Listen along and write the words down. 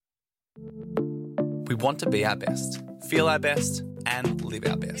We want to be our best, feel our best, and live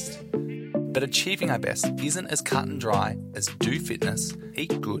our best. But achieving our best isn't as cut and dry as do fitness,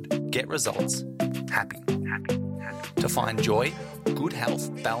 eat good, get results, happy. To find joy, good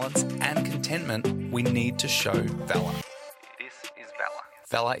health, balance, and contentment, we need to show Valor. This is Valor.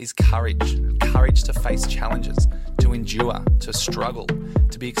 Valor is courage. Courage to face challenges, to endure, to struggle,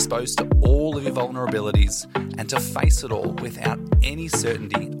 to be exposed to all of your vulnerabilities, and to face it all without any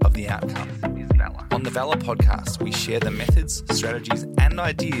certainty of the outcome. On the Valor podcast, we share the methods, strategies, and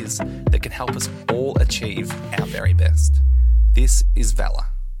ideas that can help us all achieve our very best. This is Valor.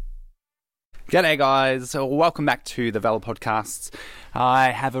 G'day guys, welcome back to the Valor Podcasts.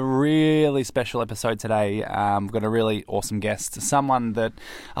 I have a really special episode today. We've got a really awesome guest, someone that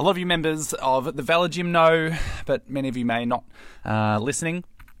a lot of you members of the Valor Gym know, but many of you may not listening.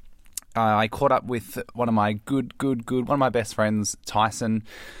 I caught up with one of my one of my best friends, Tyson,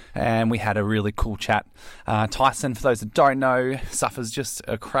 and we had a really cool chat. Tyson, for those that don't know, suffers just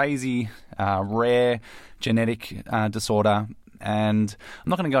a crazy, rare genetic disorder. And I'm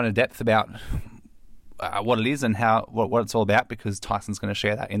not going to go into depth about what it is and what it's all about, because Tyson's going to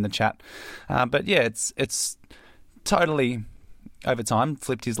share that in the chat. But yeah, it's totally over time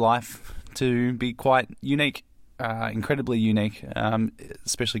flipped his life to be quite unique, incredibly unique,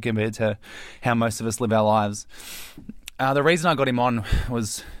 especially compared to how most of us live our lives. The reason I got him on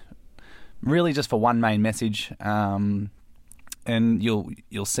was really just for one main message. And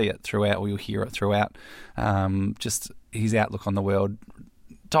you'll see it throughout, or you'll hear it throughout. Just his outlook on the world.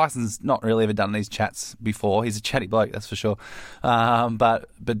 Tyson's not really ever done these chats before. He's a chatty bloke, that's for sure. But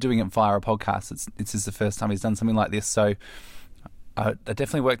doing it via a podcast, it's the first time he's done something like this. So I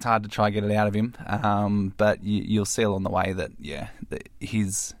definitely worked hard to try and get it out of him. But you'll see along the way that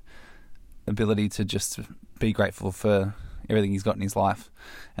his ability to just be grateful for everything he's got in his life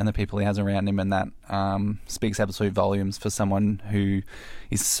and the people he has around him, and that speaks absolute volumes for someone who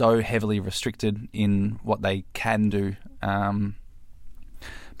is so heavily restricted in what they can do,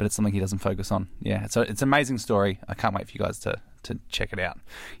 but it's something he doesn't focus on. Yeah, so it's an amazing story. I can't wait for you guys to check it out.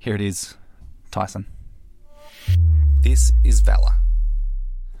 Here it is, Tyson. This is Valor.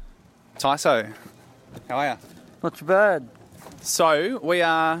 Tyso, how are you? Not too bad. So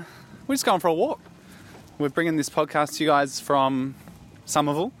we're just going for a walk. We're bringing this podcast to you guys from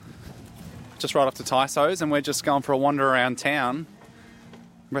Somerville, just right up to Tyso's, and we're just going for a wander around town.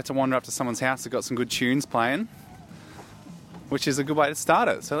 We're about to wander up to someone's house that got some good tunes playing, which is a good way to start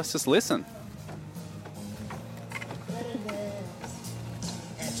it. So let's just listen.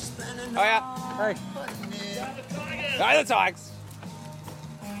 Oh yeah. Hey. Go the Tigers!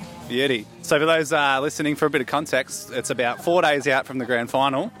 Beauty. So for those listening, for a bit of context, it's about 4 days out from the grand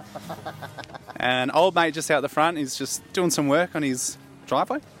final. And old mate just out the front is just doing some work on his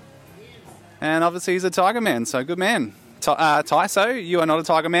driveway. And obviously he's a Tiger man, so good man. Tyso, you are not a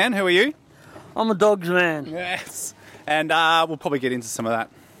Tiger man. Who are you? I'm a Dogs man. Yes. And we'll probably get into some of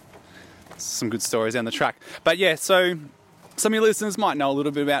that. Some good stories down the track. But yeah, so some of your listeners might know a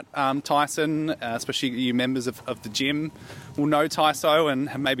little bit about Tyson, especially you members of the gym will know Tyso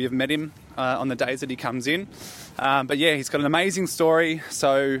and maybe have met him on the days that he comes in. But yeah, he's got an amazing story.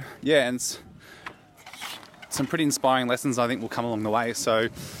 So yeah, and some pretty inspiring lessons I think will come along the way. So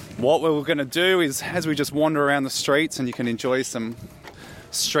what we're going to do is, as we just wander around the streets and you can enjoy some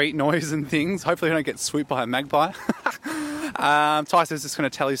street noise and things, hopefully we don't get swooped by a magpie. Tyson's just going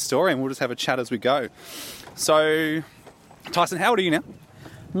to tell his story and we'll just have a chat as we go. So Tyson, how old are you now?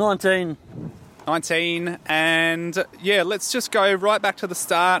 19. 19, and yeah, let's just go right back to the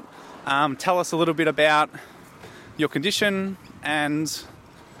start. Tell us a little bit about your condition and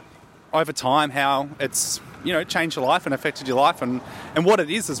over time how it's changed your life and affected your life, and what it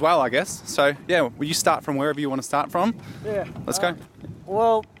is as well, I guess. So yeah, will you start from wherever you want to start from? Yeah. Let's go.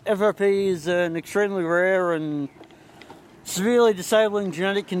 Well, FOP is an extremely rare and severely disabling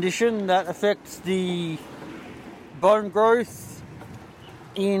genetic condition that affects the bone growth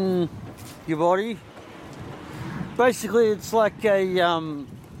in your body. Basically, it's like a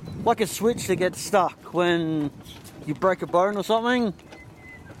switch that gets stuck when you break a bone or something.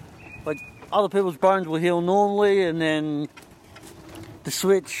 Like, other people's bones will heal normally, and then the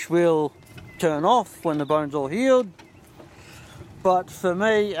switch will turn off when the bone's all healed. But for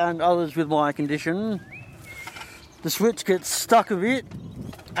me and others with my condition, the switch gets stuck a bit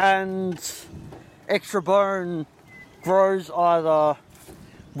and extra bone grows either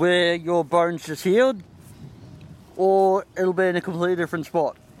where your bone's just healed, or it'll be in a completely different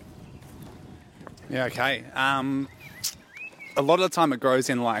spot. Yeah, okay. A lot of the time it grows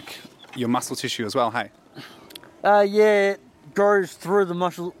in like your muscle tissue as well, hey? Yeah, it grows through the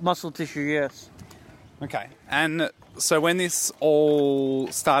muscle tissue, yes. Okay. And so when this all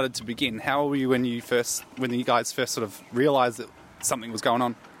started to begin, how were you when you guys first sort of realised that something was going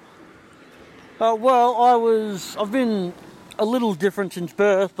on? I've been a little different since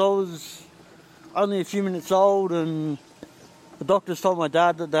birth. I was only a few minutes old, and the doctors told my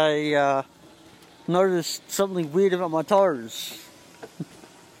dad that they noticed something weird about my toes.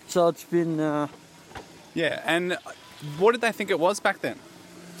 So it's been... Yeah, and what did they think it was back then?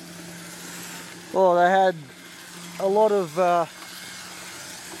 Well, they had a lot of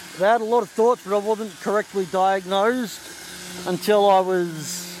thoughts, but I wasn't correctly diagnosed until I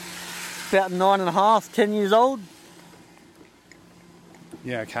was about 9.5, 10 years old.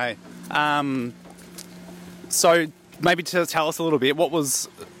 Yeah, okay. So maybe to tell us a little bit, what was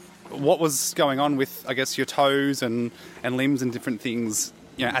going on with, I guess, your toes and limbs and different things,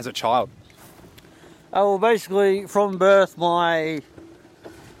 as a child? Well, basically, from birth, my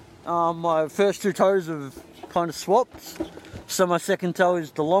first two toes have kind of swapped. So my second toe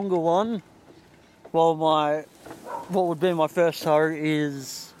is the longer one, while what would be my first toe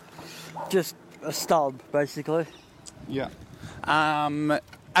is just a stub, basically. Yeah.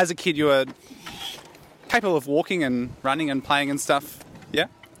 As a kid, you were capable of walking and running and playing and stuff, yeah?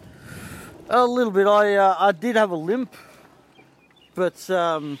 A little bit. I did have a limp, but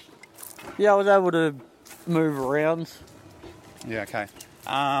I was able to move around. Yeah, okay.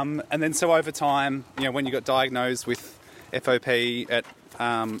 And then so over time, when you got diagnosed with FOP at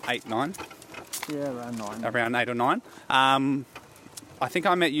 8, 9? Yeah, around 9. Around 8 or 9. I think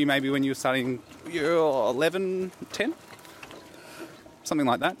I met you maybe when you were studying 11, 10? Something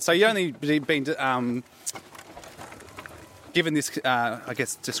like that. So you only been given this, I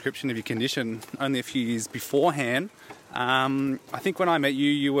guess, description of your condition only a few years beforehand. I think when I met you,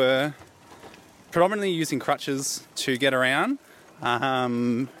 you were predominantly using crutches to get around,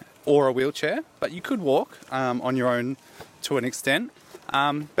 or a wheelchair, but you could walk on your own to an extent.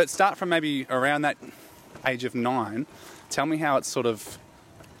 But start from maybe around that age of 9. Tell me how it's sort of,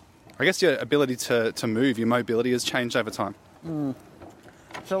 I guess, your ability to move, your mobility has changed over time.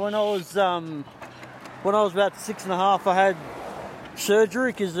 So when I was about 6.5, I had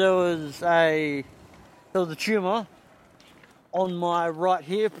surgery because there was a tumour on my right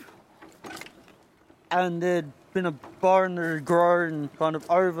hip, and there'd been a bone that had grown kind of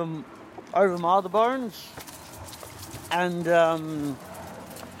over my other bones, and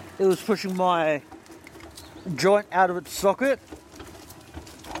it was pushing my joint out of its socket,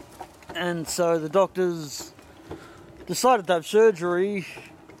 and so the doctors decided to have surgery,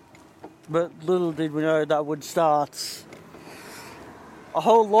 but little did we know that would start a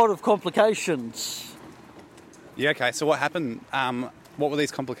whole lot of complications. Yeah, okay, so what happened? What were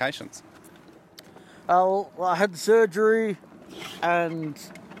these complications? Well, I had the surgery and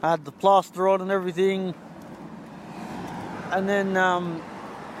I had the plaster on and everything, and then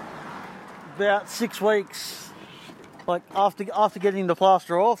about 6 weeks, like after getting the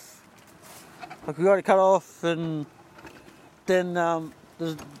plaster off, like we got it cut off, and then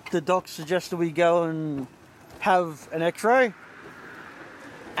the doc suggested we go and have an x-ray,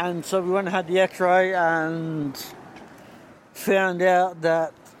 and so we went and had the x-ray and found out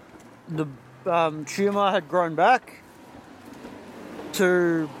that the tumour had grown back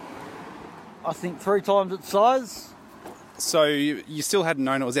to, I think, 3 times its size. So you still hadn't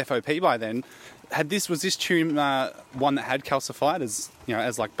known it was FOP by then. Was this tumour one that had calcified as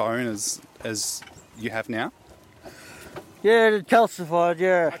like bone as you have now? Yeah, it had calcified,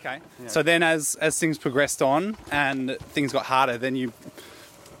 yeah. Okay. Yeah. So then as things progressed on and things got harder, then you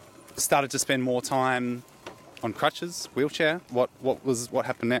started to spend more time on crutches, wheelchair. What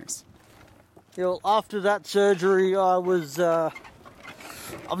happened next? Yeah, well, after that surgery, I've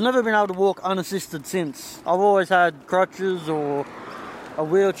never been able to walk unassisted since. I've always had crutches or a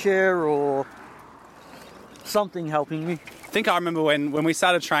wheelchair or something helping me. I think I remember when we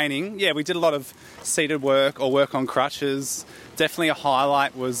started training, we did a lot of seated work or work on crutches. Definitely a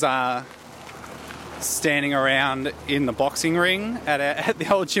highlight was standing around in the boxing ring at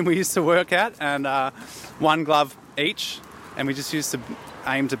the old gym we used to work at, and one glove each, and we just used to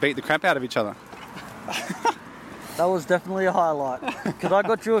aim to beat the crap out of each other. That was definitely a highlight, because I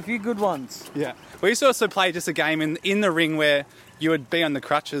got you a few good ones. Yeah. We used to also play just a game in the ring where you would be on the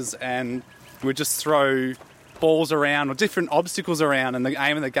crutches and we would just throw balls around or different obstacles around, and the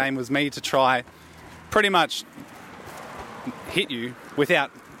aim of the game was me to try pretty much hit you without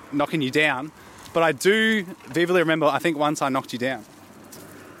knocking you down. But I do vividly remember, I think once I knocked you down.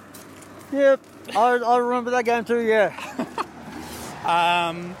 Yep, I remember that game too, yeah.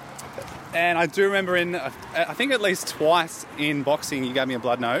 And I do remember I think at least twice in boxing you gave me a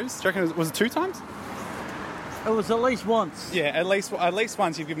blood nose. Do you reckon was it 2 times? It was at least once. Yeah, at least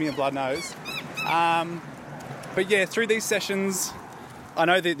once you've given me a blood nose. But yeah, through these sessions, I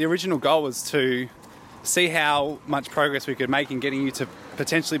know that the original goal was to see how much progress we could make in getting you to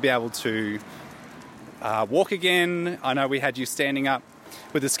potentially be able to walk again. I know we had you standing up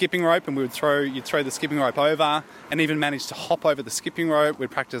with the skipping rope, and you'd throw the skipping rope over, and even manage to hop over the skipping rope.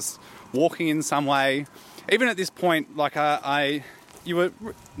 We'd practice walking in some way. Even at this point, like you were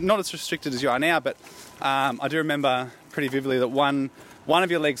not as restricted as you are now, but I do remember pretty vividly that one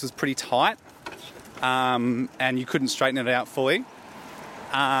of your legs was pretty tight, and you couldn't straighten it out fully.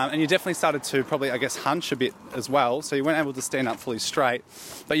 And you definitely started to probably, I guess, hunch a bit as well. So you weren't able to stand up fully straight,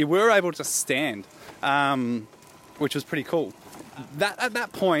 but you were able to stand, which was pretty cool. At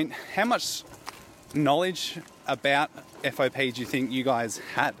that point, how much knowledge about FOP do you think you guys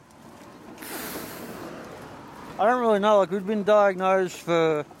had? I don't really know. Like, I'd been diagnosed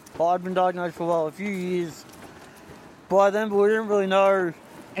for a few years by them, but we didn't really know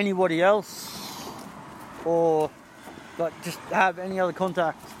anybody else or like just have any other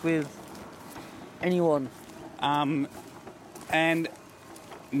contact with anyone. And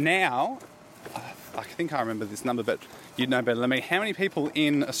now, I think I remember this number, but you'd know better than me. How many people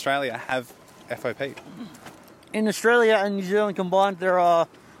in Australia have FOP? In Australia and New Zealand combined, there are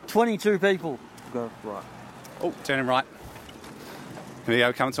 22 people. Go right. Oh, turning right. Here we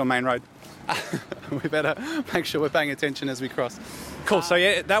go, coming to a main road. We better make sure we're paying attention as we cross. Cool, so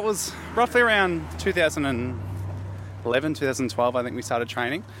yeah, that was roughly around 2011, 2012, I think we started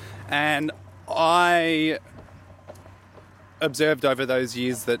training. And I observed over those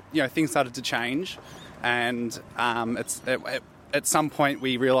years that, things started to change. And at some point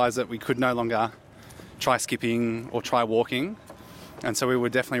we realised that we could no longer try skipping or try walking. And so we were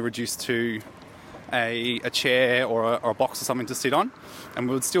definitely reduced to a chair or a box or something to sit on. And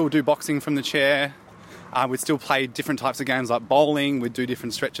we would still do boxing from the chair. We'd still play different types of games like bowling. We'd do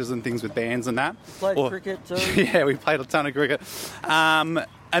different stretches and things with bands and that. Played cricket too. Yeah, we played a ton of cricket. And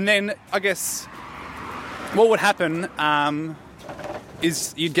then I guess what would happen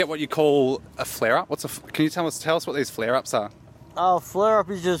is you'd get what you call a flare-up. Can you tell us what these flare-ups are? Oh, flare-up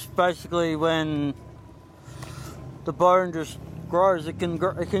is just basically when the bone just grows. It can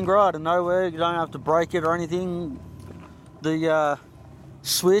grow out of nowhere. You don't have to break it or anything. The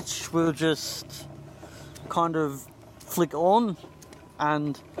switch will just kind of flick on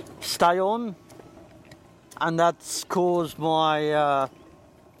and stay on, and that's caused bone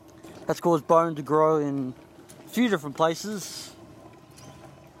to grow in a few different places.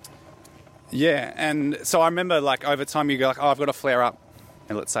 Yeah, and so I remember, like, over time you go like, oh, I've got a flare up,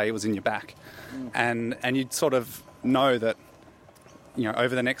 and let's say it was in your back, and you'd sort of know that,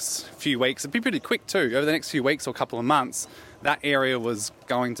 over the next few weeks, it'd be pretty quick too, over the next few weeks or couple of months, that area was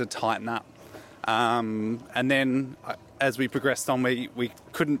going to tighten up. And then as we progressed on, we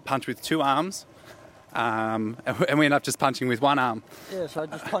couldn't punch with two arms, and we ended up just punching with one arm. Yeah, so I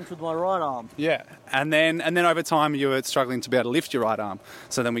just punched with my right arm. Yeah, and then over time you were struggling to be able to lift your right arm,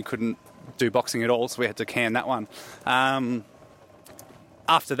 so then we couldn't do boxing at all, so we had to can that one.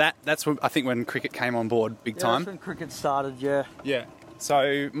 After that, that's when, I think, when cricket came on board big time. That's when cricket started, yeah. Yeah.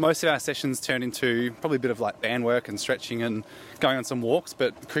 So most of our sessions turned into probably a bit of like band work and stretching and going on some walks,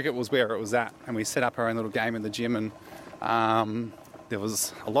 but cricket was where it was at, and we set up our own little game in the gym, and there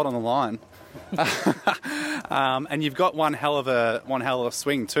was a lot on the line. And you've got one hell of a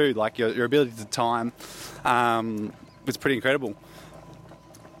swing too. Like your ability to time was pretty incredible.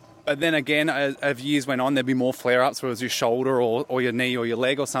 But then again, as years went on, there'd be more flare-ups, where it was your shoulder or your knee or your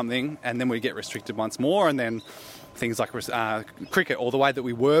leg or something, and then we'd get restricted once more, and then things like cricket, or the way that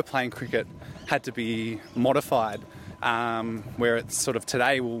we were playing cricket, had to be modified, where it's sort of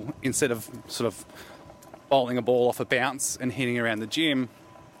today, instead of sort of bowling a ball off a bounce and hitting around the gym,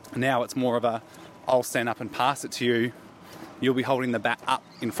 now it's more of I'll stand up and pass it to you, you'll be holding the bat up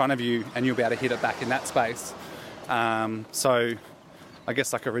in front of you, and you'll be able to hit it back in that space. So I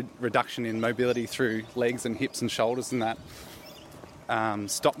guess like a reduction in mobility through legs and hips and shoulders and that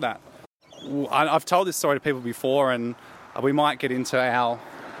stopped that. I've told this story to people before, and we might get into our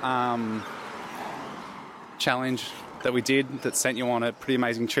challenge that we did that sent you on a pretty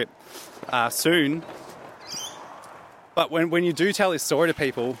amazing trip soon. But when you do tell this story to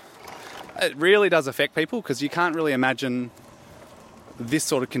people, it really does affect people, because you can't really imagine this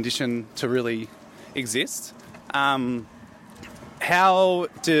sort of condition to really exist. How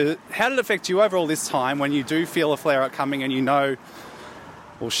did it affect you over all this time when you do feel a flare-up coming and you know,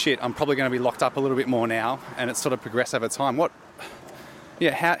 well, shit, I'm probably going to be locked up a little bit more now, and it's sort of progressed over time?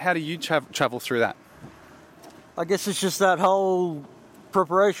 How do you travel through that? I guess it's just that whole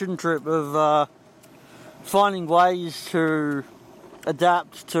preparation trip of finding ways to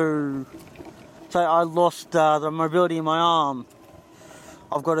adapt to, say I lost the mobility in my arm.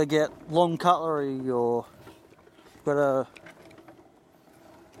 I've got to get long cutlery, or I've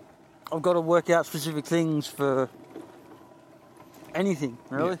got to work out specific things for anything,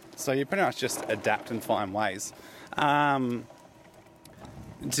 really. Yeah. So you pretty much just adapt and find ways. Did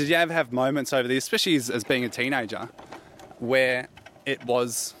you ever have moments over this, especially as being a teenager, where it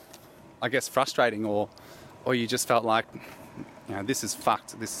was, I guess, frustrating, or you just felt like, this is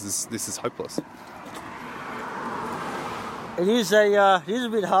fucked. This is hopeless. It is a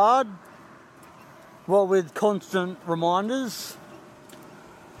bit hard. Well, with constant reminders,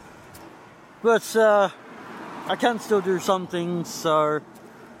 but I can still do some things, so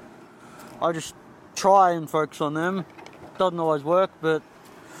I just try and focus on them. Doesn't always work, but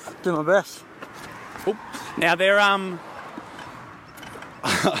do my best. Oop. Now there, I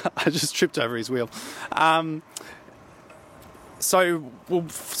just tripped over his wheel. So we'll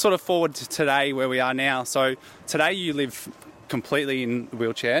sort of forward to today, where we are now. So today you live completely in a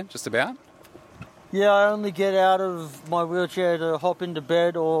wheelchair, just about? Yeah, I only get out of my wheelchair to hop into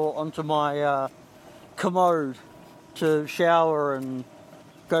bed or onto my commode to shower and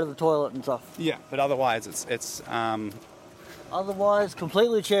go to the toilet and stuff. Yeah, but otherwise it's Otherwise,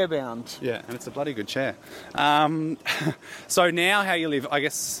 completely chair bound. Yeah, and it's a bloody good chair. So now how you live, I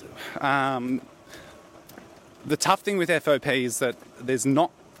guess, the tough thing with FOP is that there's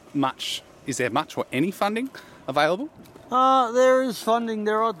not much, is there much or any funding available? There is funding.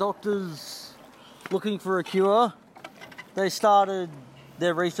 There are doctors looking for a cure. They started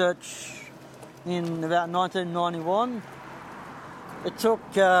their research in about 1991. It took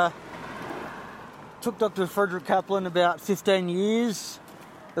Dr. Frederick Kaplan about 15 years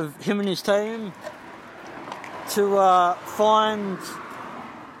of him and his team to find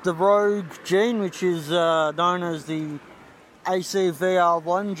the rogue gene, which is known as the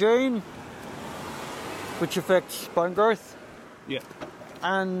ACVR1 gene, which affects bone growth. Yeah.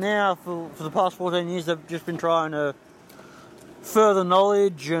 And now, for the past 14 years, they've just been trying to further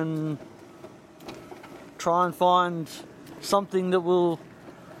knowledge and try and find something that will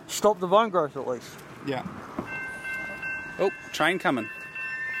stop the bone growth, at least. Yeah. Oh, train coming.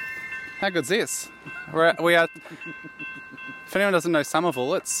 How good's this? We are. If anyone doesn't know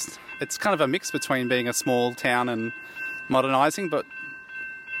Somerville, it's kind of a mix between being a small town and modernising, but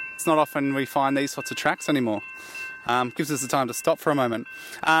it's not often we find these sorts of tracks anymore. Gives us the time to stop for a moment.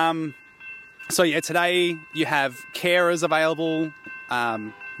 So yeah, today you have carers available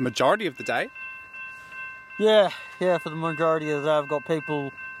majority of the day. Yeah, for the majority of the day I've got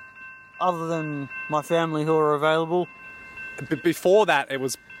people other than my family who are available. Before that, it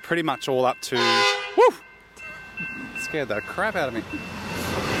was pretty much all up to... Woo! Scared the crap out of me.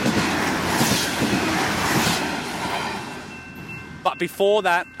 But before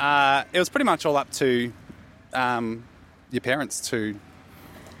that, it was pretty much all up to your parents to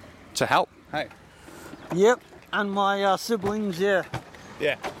help. Hey. Yep, and my siblings, yeah.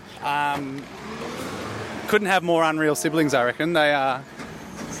 Yeah. Couldn't have more unreal siblings, I reckon. They are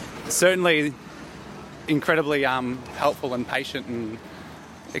certainly incredibly helpful and patient, and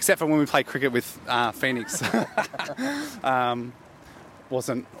except for when we play cricket with Phoenix.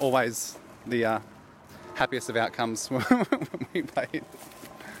 Wasn't always the happiest of outcomes when we played.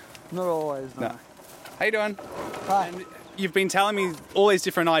 Not always, no. How you doing? Hi. And you've been telling me all these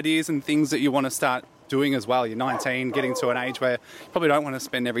different ideas and things that you want to start doing as well. You're 19, getting to an age where you probably don't want to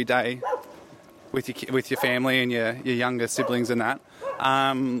spend every day with your family and your younger siblings and that.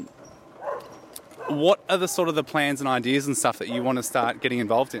 What are the sort of the plans and ideas and stuff that you want to start getting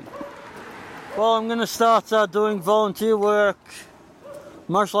involved in? Well, I'm going to start doing volunteer work,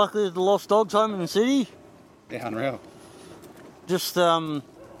 most likely at the Lost Dogs Home in the city. Yeah, unreal. Just, I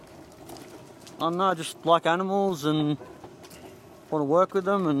don't know, just like animals and want to work with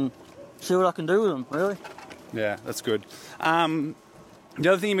them and see what I can do with them, really. Yeah, that's good. The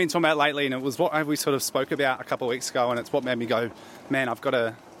other thing you've been talking about lately, and it was what we sort of spoke about a couple of weeks ago, and it's what made me go, man, we've got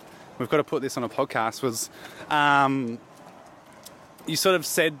to put this on a podcast, was you sort of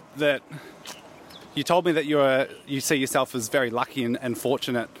said that you told me that you see yourself as very lucky and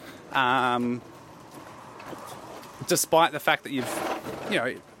fortunate, despite the fact that you've,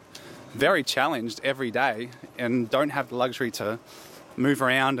 very challenged every day and don't have the luxury to move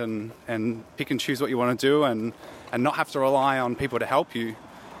around and pick and choose what you want to do and not have to rely on people to help you.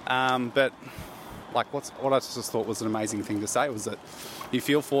 But like what I just thought was an amazing thing to say was that you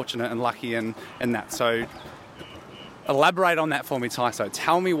feel fortunate and lucky and that. So elaborate on that for me, Tyson.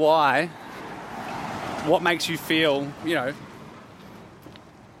 Tell me why, what makes you feel,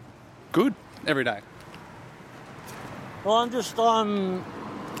 good every day? Well,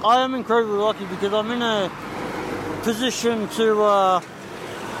 I am incredibly lucky because I'm in a position to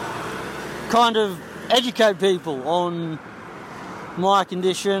kind of educate people on my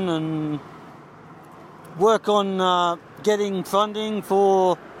condition and work on getting funding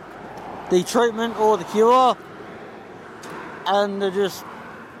for the treatment or the cure. And just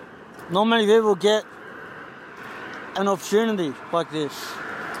not many people get an opportunity like this.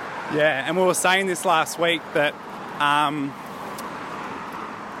 Yeah, and we were saying this last week that,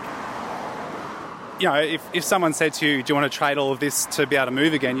 you know, if someone said to you, do you want to trade all of this to be able to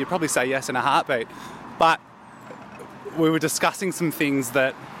move again, you'd probably say yes in a heartbeat. But we were discussing some things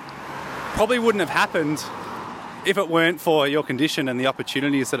that probably wouldn't have happened if it weren't for your condition and the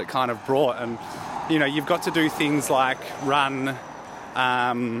opportunities that it kind of brought. And, you know, you've got to do things like run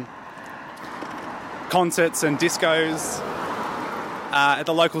concerts and discos at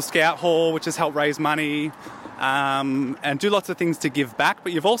the local scout hall, which has helped raise money, and do lots of things to give back.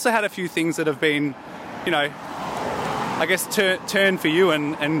 But you've also had a few things that have been, you know, I guess turned for you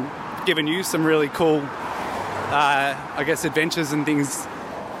and given you some really cool, I guess, adventures and things.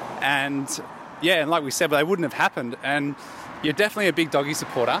 And yeah, and like we said, they wouldn't have happened. And you're definitely a big doggy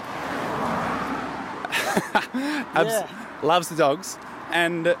supporter. Yeah. Loves the dogs.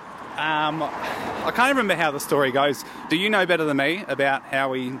 And I can't remember how the story goes. Do you know better than me about how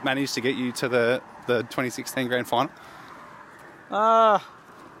we managed to get you to the 2016 Grand Final? I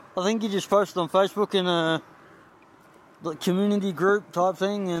think you just posted on Facebook in a community group type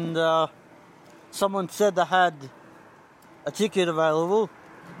thing, and someone said they had a ticket available,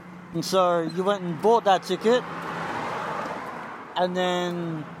 and so you went and bought that ticket, and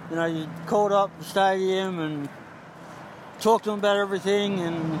then, you know, you called up the stadium and talked to them about everything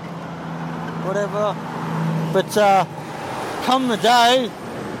and whatever. But come the day,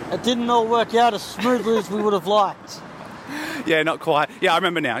 it didn't all work out as smoothly as we would have liked. Yeah, not quite. Yeah, I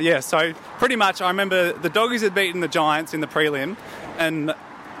remember now. Yeah, so pretty much I remember the Doggies had beaten the Giants in the prelim, and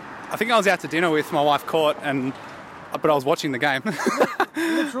I think I was out to dinner with my wife, Court, but I was watching the game.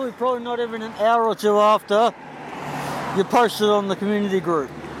 Literally probably not even an hour or two after you posted on the community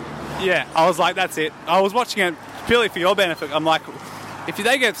group. Yeah, I was like, that's it. I was watching it purely for your benefit. I'm like, if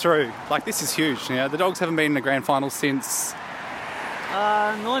they get through, like, this is huge. You know, the Dogs haven't been in the grand final since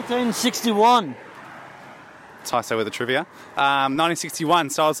 1961. Tyson with the trivia.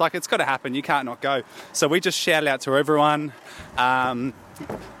 1961. So I was like, it's got to happen. You can't not go. So we just shouted out to everyone.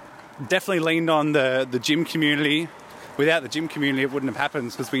 Definitely leaned on the gym community. Without the gym community, it wouldn't have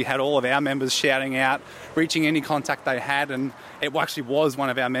happened because we had all of our members shouting out, reaching any contact they had, and it actually was one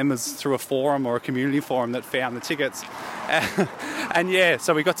of our members through a forum or a community forum that found the tickets. And yeah,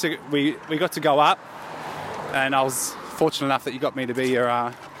 so we got to go up, and I was fortunate enough that you got me to be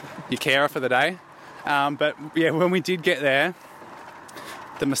your carer for the day. But yeah, when we did get there,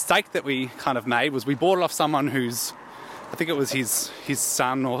 the mistake that we kind of made was we bought it off someone who's, I think it was his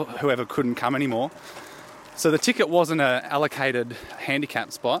son or whoever couldn't come anymore. So the ticket wasn't an allocated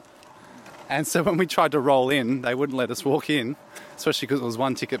handicap spot. And so when we tried to roll in, they wouldn't let us walk in, especially because it was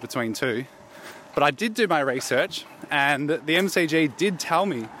one ticket between two. But I did do my research, and the MCG did tell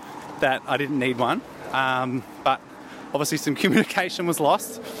me that I didn't need one. But obviously some communication was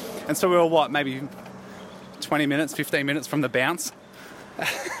lost. And so we were, maybe 20 minutes, 15 minutes from the bounce?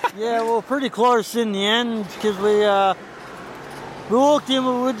 Yeah, well, pretty close in the end, because we walked in,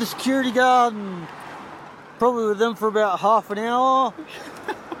 we were with the security guard, and probably with them for about half an hour.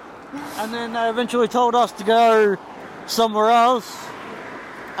 And then they eventually told us to go somewhere else.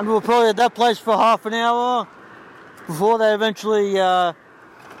 And we were probably at that place for half an hour before they eventually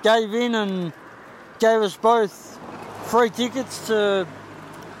gave in and gave us both free tickets to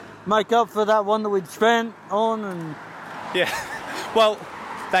make up for that one that we'd spent on. And yeah, well,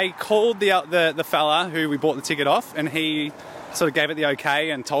 they called the fella who we bought the ticket off, and he sort of gave it the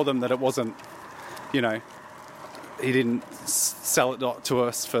okay and told them that it wasn't, you know, he didn't sell it to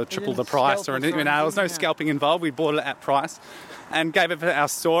us for triple the price or anything. There was no scalping involved. We bought it at price and gave it for our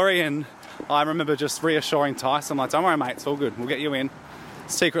story. And I remember just reassuring Tyson, like, don't worry, mate, it's all good. We'll get you in.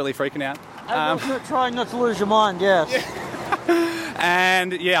 Secretly freaking out. Trying not to lose your mind, yes. Yeah.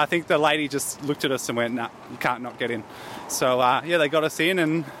 And yeah, I think the lady just looked at us and went, nah, you can't not get in. So yeah, they got us in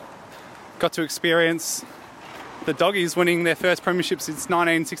and got to experience the Doggies winning their first premiership since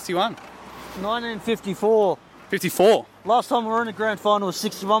 1961. 1954. 54. Last time we were in a grand final was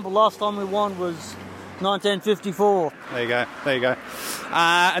 61, but last time we won was 1954. There you go.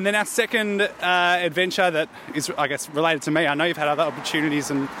 And then our second adventure that is, I guess, related to me. I know you've had other opportunities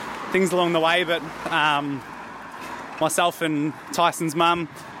and things along the way, but myself and Tyson's mum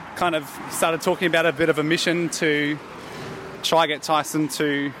kind of started talking about a bit of a mission to try get Tyson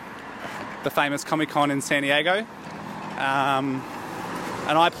to the famous Comic-Con in San Diego. And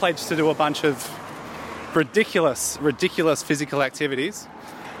I pledged to do a bunch of ridiculous physical activities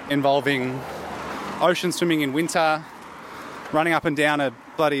involving ocean swimming in winter, running up and down a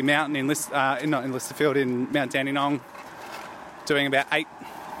bloody mountain in not in Listerfield, in Mount Dandenong, doing about 8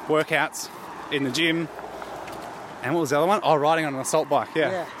 workouts in the gym. And what was the other one? Oh, riding on an assault bike,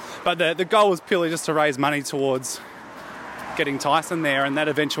 yeah. But the goal was purely just to raise money towards getting Tyson there, and that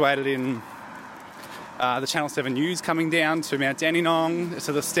eventuated in the Channel 7 News coming down to Mount Dandenong,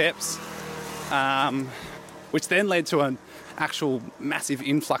 to the steps, which then led to an actual massive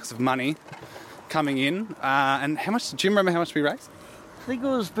influx of money coming in. And how much, do you remember how much we raised? I think it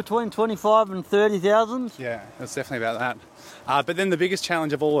was between 25 and 30,000. Yeah, it was definitely about that. But then the biggest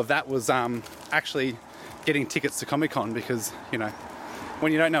challenge of all of that was actually getting tickets to Comic-Con, because, you know,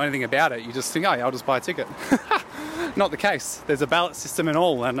 when you don't know anything about it, you just think, oh yeah, I'll just buy a ticket. Not the case. There's a ballot system and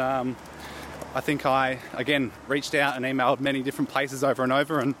all, and I think I, again, reached out and emailed many different places over and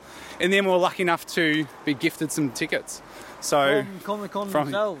over, and then we were lucky enough to be gifted some tickets. So From Comic-Con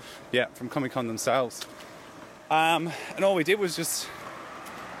themselves. Yeah, from Comic-Con themselves. And all we did was just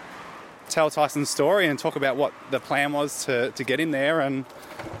tell Tyson's story and talk about what the plan was to get in there, and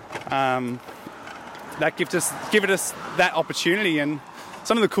that gave us that opportunity. And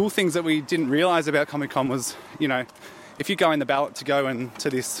some of the cool things that we didn't realise about Comic-Con was, you know, if you go in the ballot to go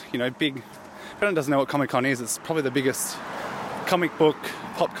into this, you know, big, if anyone doesn't know what Comic-Con is, it's probably the biggest comic book,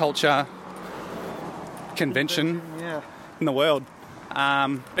 pop culture convention in the world.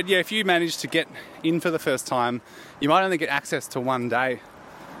 But yeah, if you manage to get in for the first time, you might only get access to one day,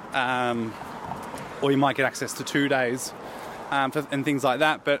 or you might get access to 2 days, and things like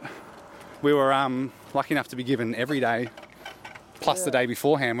that. But we were lucky enough to be given every day, plus the day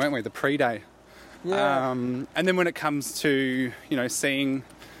beforehand, weren't we? The pre-day. Yeah. And then when it comes to, you know, seeing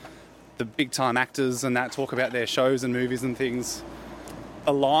the big-time actors and that talk about their shows and movies and things,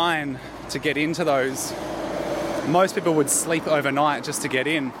 a line to get into those, most people would sleep overnight just to get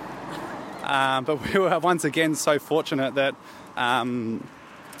in. But we were once again so fortunate that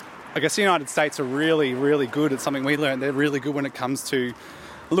I guess the United States are really, really good at something we learned. They're really good when it comes to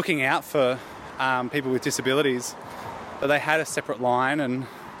looking out for people with disabilities. But they had a separate line, and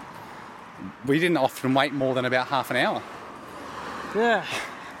we didn't often wait more than about half an hour. Yeah.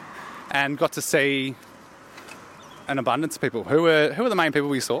 And got to see an abundance of people. Who were the main people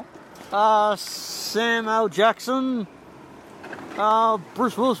we saw? Sam L. Jackson.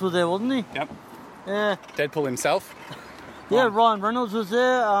 Bruce Willis was there, wasn't he? Yep. Yeah. Deadpool himself. Yeah, Ryan Reynolds was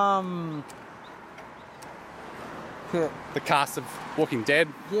there. Yeah. The cast of Walking Dead.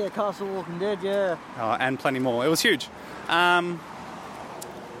 Yeah, cast of Walking Dead, yeah. And plenty more. It was huge. And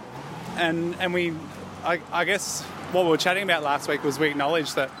we, I guess what we were chatting about last week was we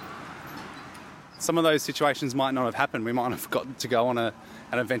acknowledged that some of those situations might not have happened. We might not have got to go on an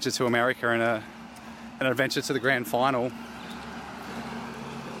adventure to America and an adventure to the grand final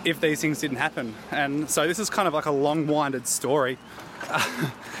if these things didn't happen. And so this is kind of like a long-winded story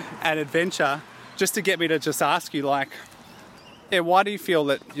and adventure, just to get me to just ask you, like, yeah, why do you feel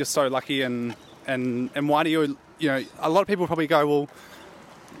that you're so lucky, and why do you know, a lot of people probably go, well,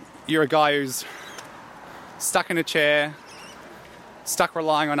 you're a guy who's stuck in a chair, stuck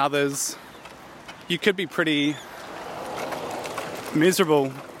relying on others. You could be pretty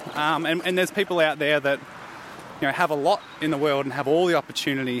miserable. And there's people out there that, you know, have a lot in the world and have all the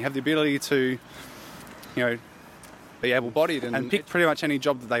opportunity, have the ability to, you know, be able-bodied and pick pretty much any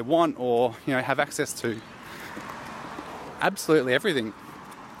job that they want, or, you know, have access to absolutely everything,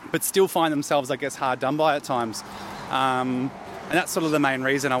 but still find themselves, I guess, hard done by at times. And that's sort of the main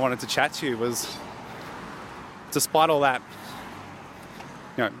reason I wanted to chat to you, was despite all that,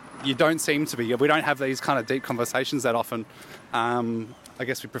 you know, you don't seem to be, we don't have these kind of deep conversations that often. I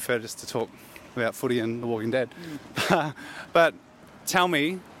guess we prefer just to talk about footy and The Walking Dead. But tell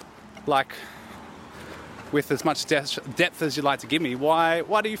me, like, with as much depth as you'd like to give me,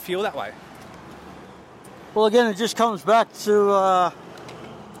 why do you feel that way? Well, again, it just comes back to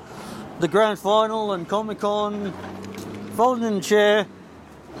the grand final and Comic-Con. Folding in the chair,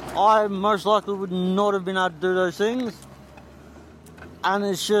 I most likely would not have been able to do those things. And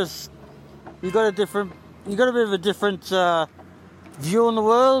it's just, you got a bit of a different view on the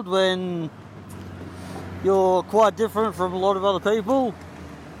world when you're quite different from a lot of other people.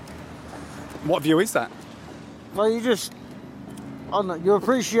 What view is that? Well, you just, I don't know, you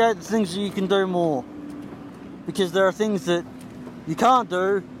appreciate the things that you can do more. Because there are things that you can't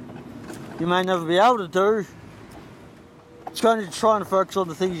do, you may never be able to do. It's kind of trying to focus on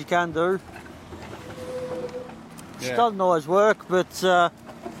the things you can do. It doesn't always work, but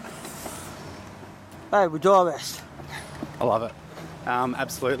hey, we do our best. I love it.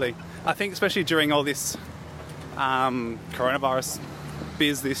 Absolutely. I think especially during all this coronavirus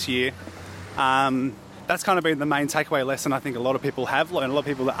biz this year, that's kind of been the main takeaway lesson I think a lot of people have learned. A lot of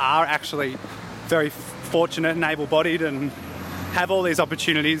people that are actually very fortunate and able-bodied and have all these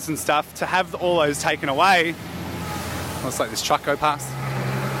opportunities and stuff, to have all those taken away. Let's let this truck go past.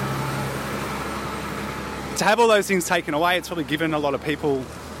 To have all those things taken away, it's probably given a lot of people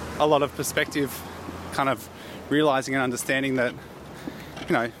a lot of perspective, kind of realising and understanding that,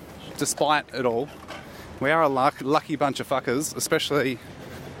 you know, despite it all, we are a lucky bunch of fuckers, especially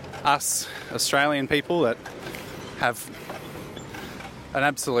us Australian people that have an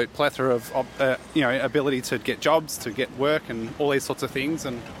absolute plethora of ability to get jobs, to get work and all these sorts of things.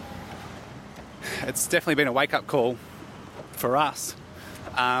 And it's definitely been a wake-up call for us.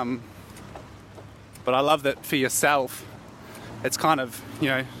 But I love that for yourself, it's kind of, you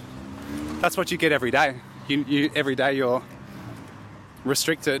know, that's what you get every day. Every day you're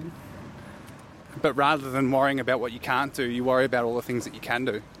restricted, but rather than worrying about what you can't do, you worry about all the things that you can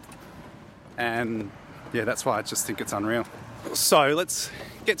do. And yeah, that's why I just think it's unreal. So let's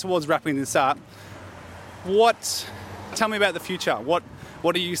get towards wrapping this up. Tell me about the future. What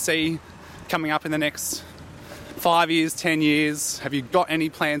do you see coming up in the next 5 years, 10 years? Have you got any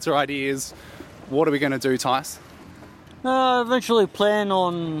plans or ideas? What are we going to do, Tyce? Eventually plan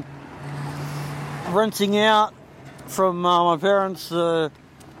on renting out from my parents the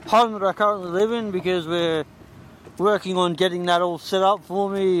home that I currently live in, because we're working on getting that all set up for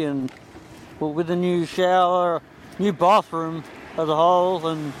me, and with a new shower, new bathroom as a whole,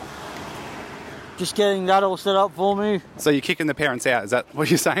 and just getting that all set up for me. So you're kicking the parents out, is that what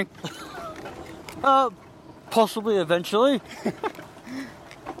you're saying? Possibly eventually.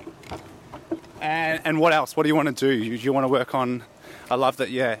 And what else? What do you want to do? You want to work on... I love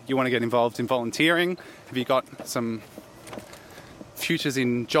that, you want to get involved in volunteering. Have you got some futures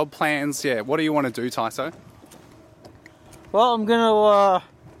in job plans? Yeah, what do you want to do, Tyso? Well, I'm going to,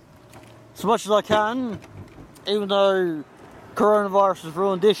 as much as I can, even though coronavirus has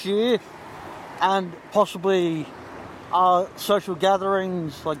ruined this year, and possibly social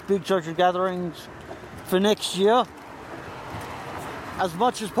gatherings, like big social gatherings for next year, as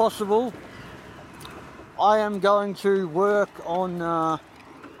much as possible, I am going to work on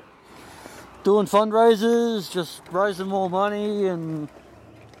doing fundraisers, just raising more money and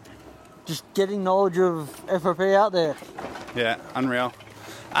just getting knowledge of FOP out there. Yeah, unreal.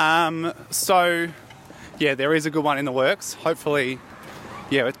 So, there is a good one in the works. Hopefully,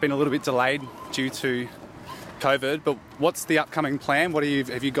 it's been a little bit delayed due to COVID, but what's the upcoming plan? What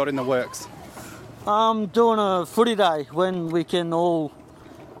have you got in the works? I'm doing a footy day when we can all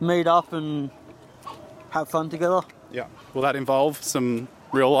meet up and have fun together. Yeah. Will that involve some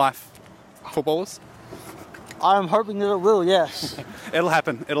real life footballers? I'm hoping that it will, yes. It'll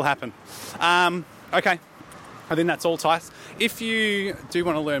happen. Okay. I think that's all, Tyce. If you do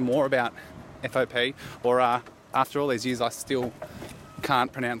want to learn more about FOP, or after all these years I still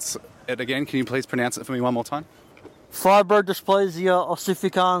can't pronounce it again, can you please pronounce it for me one more time? Fibrodysplasia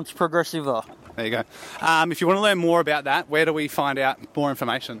ossificans progressiva. There you go. If you want to learn more about that, where do we find out more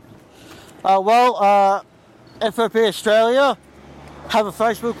information? FOP Australia have a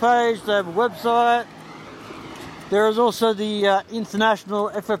Facebook page, they have a website. There is also the International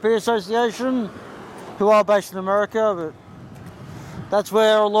FOP Association, who are based in America, but that's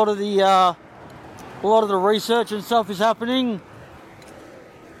where a lot of the research and stuff is happening.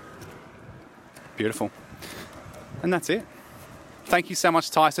 Beautiful. And that's it. Thank you so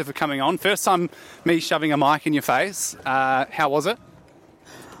much, Tyson, for coming on. First time me shoving a mic in your face. How was it?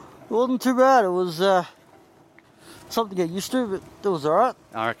 It wasn't too bad. It was something to get used to, but it was all right.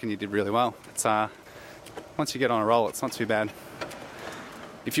 I reckon you did really well. It's once you get on a roll, it's not too bad.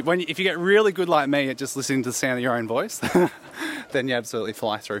 If you get really good like me at just listening to the sound of your own voice, then you absolutely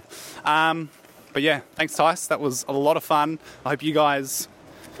fly through. But yeah, thanks, Tyce. That was a lot of fun. I hope you guys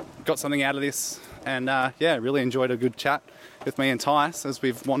got something out of this, and really enjoyed a good chat with me and Tyce as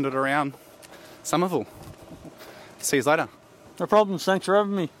we've wandered around Somerville. See you later. No problems. Thanks for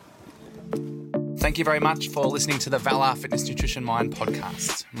having me. Thank you very much for listening to the Valor Fitness Nutrition Mind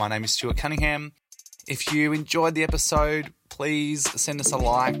podcast. My name is Stuart Cunningham. If you enjoyed the episode, please send us a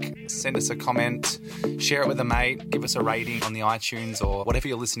like, send us a comment, share it with a mate, give us a rating on the iTunes or whatever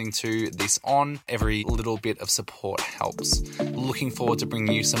you're listening to this on. Every little bit of support helps. Looking forward to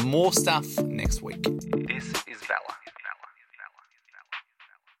bringing you some more stuff next week.